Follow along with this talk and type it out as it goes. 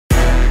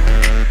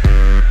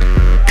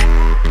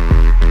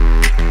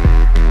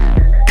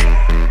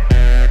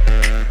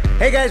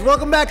Hey guys,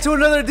 welcome back to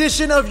another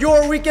edition of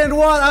Your Weekend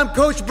WOD. I'm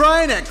Coach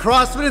Brian at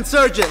CrossFit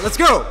Insurgent. Let's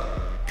go.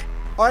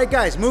 All right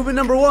guys, movement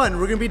number one,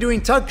 we're gonna be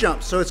doing tuck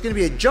jumps. So it's gonna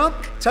be a jump,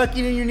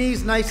 tucking in your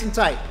knees nice and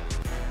tight.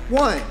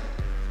 1,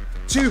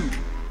 2,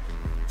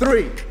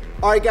 3.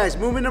 All right guys,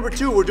 movement number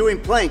two, we're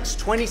doing planks,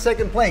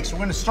 20-second planks. We're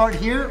gonna start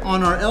here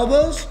on our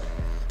elbows.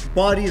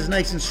 Body is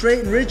nice and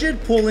straight and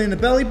rigid. Pull in the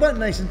belly button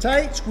nice and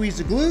tight. Squeeze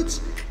the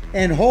glutes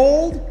and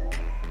hold.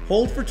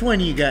 Hold for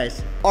 20, you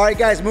guys. All right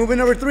guys, movement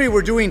number three,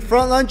 we're doing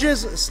front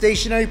lunges,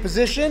 stationary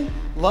position.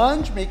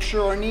 Lunge, make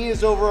sure our knee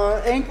is over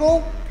our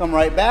ankle. Come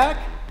right back,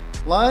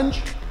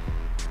 lunge,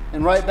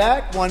 and right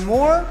back. One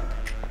more.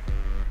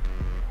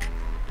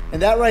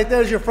 And that right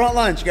there is your front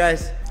lunge,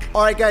 guys.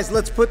 All right guys,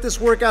 let's put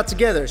this workout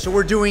together. So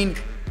we're doing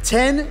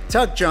 10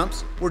 tuck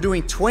jumps, we're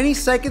doing 20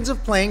 seconds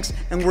of planks,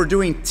 and we're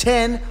doing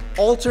 10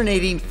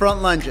 alternating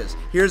front lunges.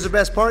 Here's the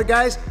best part,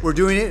 guys. We're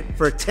doing it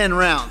for 10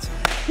 rounds.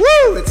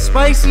 Woo, it's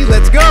spicy,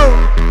 let's go.